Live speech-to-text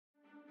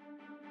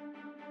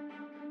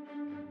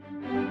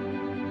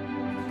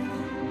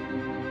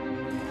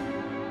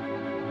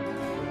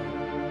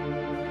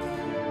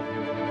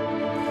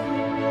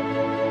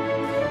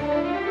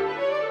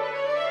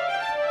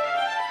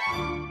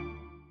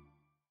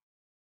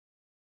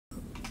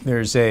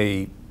there's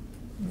a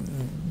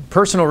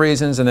personal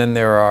reasons, and then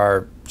there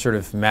are sort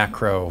of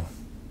macro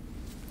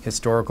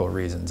historical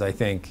reasons. I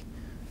think,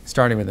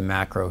 starting with the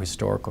macro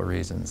historical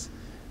reasons,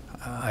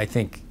 I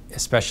think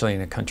especially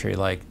in a country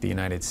like the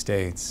United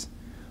States,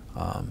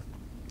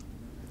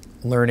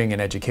 learning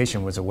and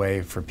education was a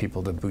way for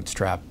people to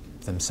bootstrap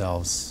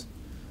themselves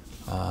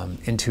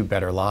into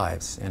better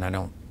lives. And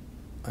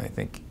I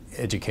think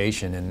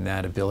education and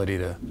that ability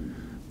to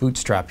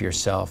bootstrap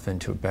yourself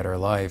into a better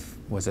life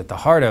was at the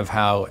heart of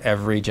how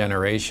every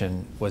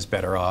generation was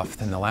better off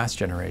than the last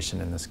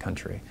generation in this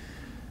country.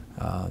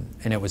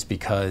 And it was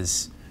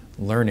because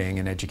learning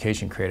and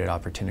education created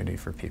opportunity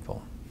for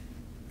people.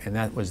 And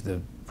that was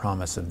the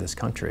promise of this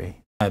country.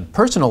 At a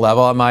personal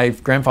level, my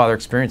grandfather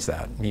experienced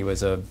that. He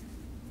was an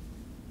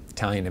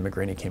Italian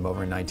immigrant. He came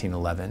over in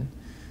 1911.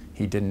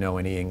 He didn't know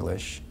any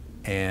English.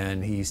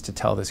 And he used to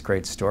tell this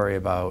great story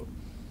about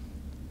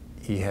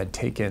he had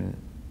taken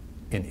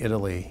in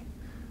Italy,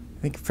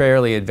 I think,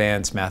 fairly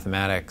advanced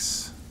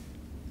mathematics,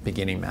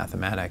 beginning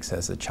mathematics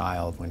as a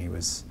child when he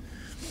was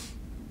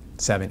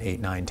 7, 8,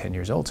 9, 10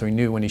 years old. So he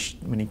knew when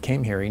he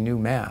came here, he knew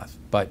math.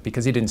 But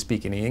because he didn't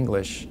speak any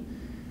English,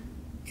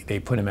 they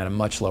put him at a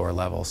much lower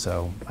level.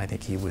 So I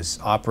think he was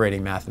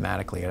operating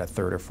mathematically at a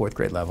 3rd or 4th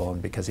grade level,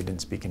 and because he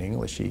didn't speak any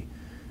English,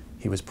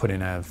 he was put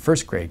in a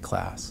 1st grade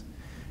class.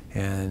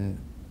 And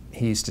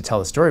he used to tell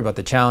the story about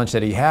the challenge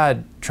that he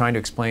had trying to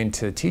explain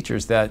to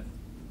teachers that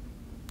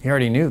he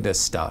already knew this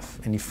stuff.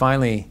 And he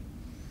finally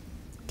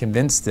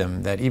convinced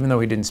them that even though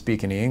he didn't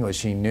speak any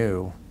English, he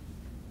knew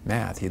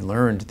math. He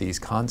learned these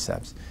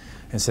concepts.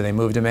 And so they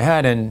moved him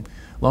ahead, and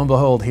lo and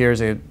behold,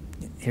 here's a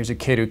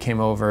kid who came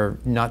over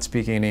not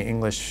speaking any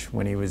English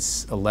when he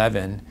was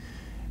 11.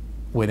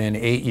 Within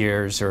 8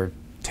 years or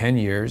 10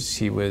 years,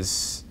 he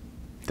was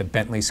the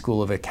Bentley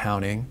School of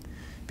Accounting,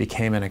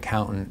 became an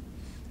accountant,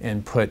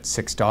 and put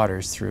 6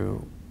 daughters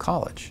through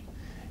college.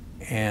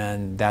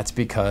 And that's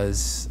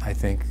because I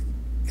think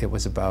it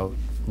was about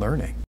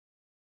learning.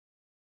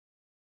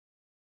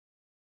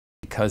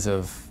 Because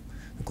of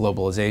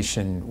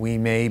globalization, we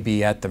may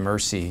be at the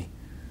mercy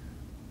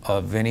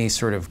of any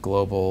sort of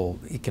global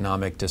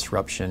economic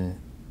disruption,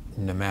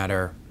 no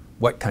matter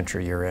what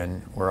country you're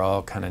in. We're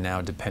all kind of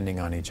now depending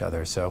on each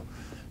other. So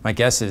my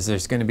guess is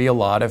there's going to be a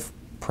lot of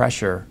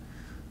pressure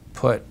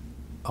put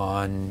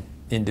on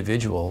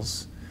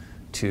individuals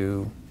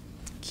to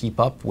keep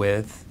up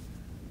with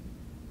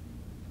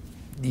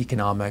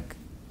economic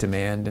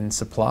demand and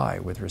supply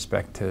with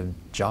respect to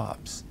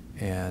jobs.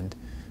 And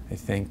I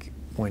think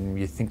when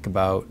you think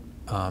about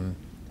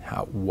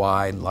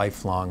why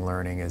lifelong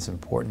learning is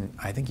important,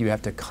 I think you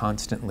have to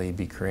constantly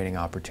be creating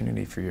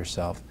opportunity for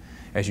yourself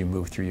as you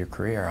move through your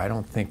career. I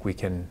don't think we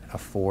can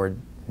afford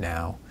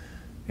now,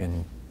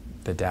 and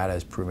the data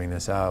is proving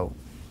this out,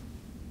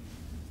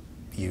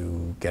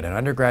 you get an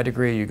undergrad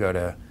degree, you go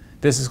to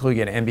business school, you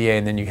get an MBA,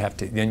 and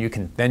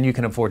then you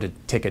can afford to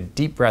take a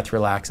deep breath,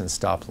 relax, and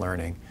stop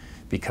learning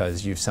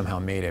because you've somehow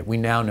made it. We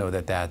now know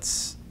that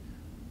that's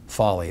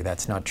folly.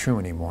 That's not true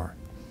anymore.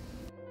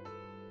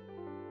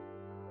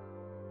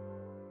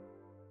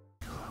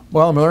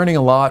 Well, I'm learning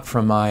a lot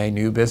from my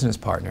new business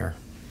partner,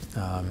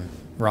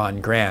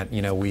 Ron Grant.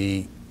 You know,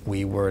 we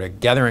were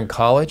together in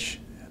college.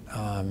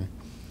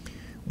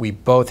 We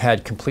both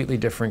had completely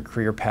different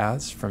career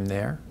paths from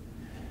there.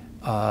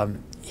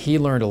 He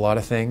learned a lot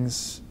of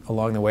things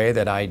along the way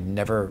that I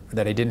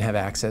didn't have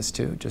access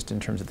to, just in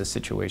terms of the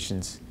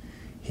situations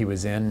he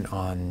was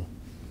in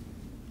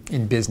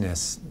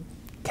business,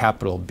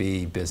 capital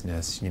B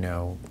business, you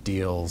know,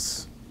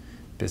 deals,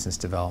 business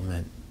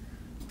development.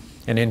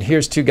 And then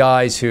here's 2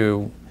 guys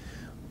who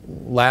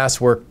last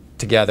worked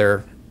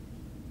together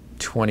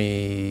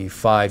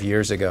 25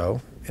 years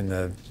ago in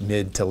the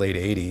mid to late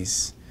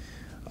 80s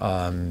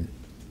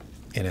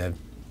in a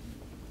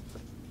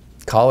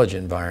college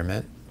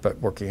environment, but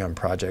working on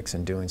projects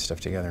and doing stuff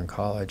together in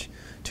college,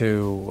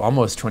 to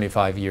almost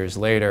 25 years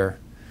later,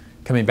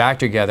 coming back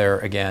together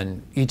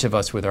again, each of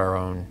us with our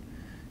own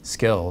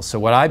skills. So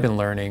what I've been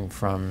learning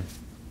from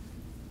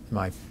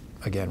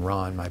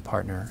Ron, my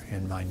partner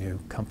in my new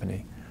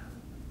company,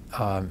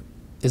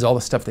 is all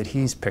the stuff that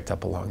he's picked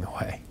up along the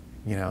way.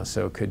 You know,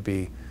 so it could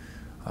be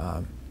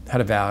how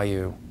to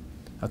value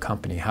a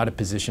company, how to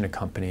position a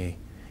company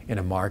in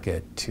a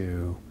market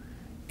to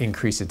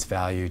increase its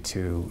value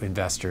to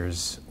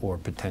investors or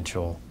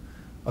potential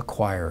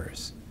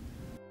acquirers.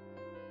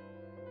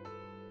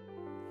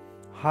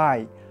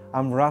 Hi,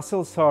 I'm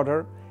Russell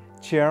Sauter,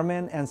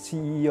 Chairman and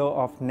CEO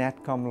of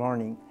Netcom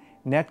Learning.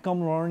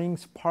 Netcom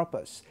Learning's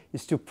purpose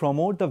is to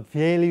promote the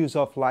values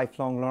of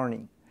lifelong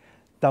learning.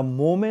 The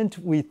moment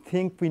we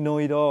think we know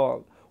it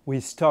all, we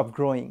stop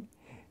growing.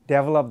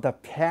 Develop the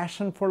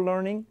passion for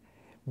learning,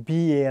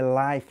 be a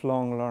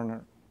lifelong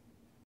learner.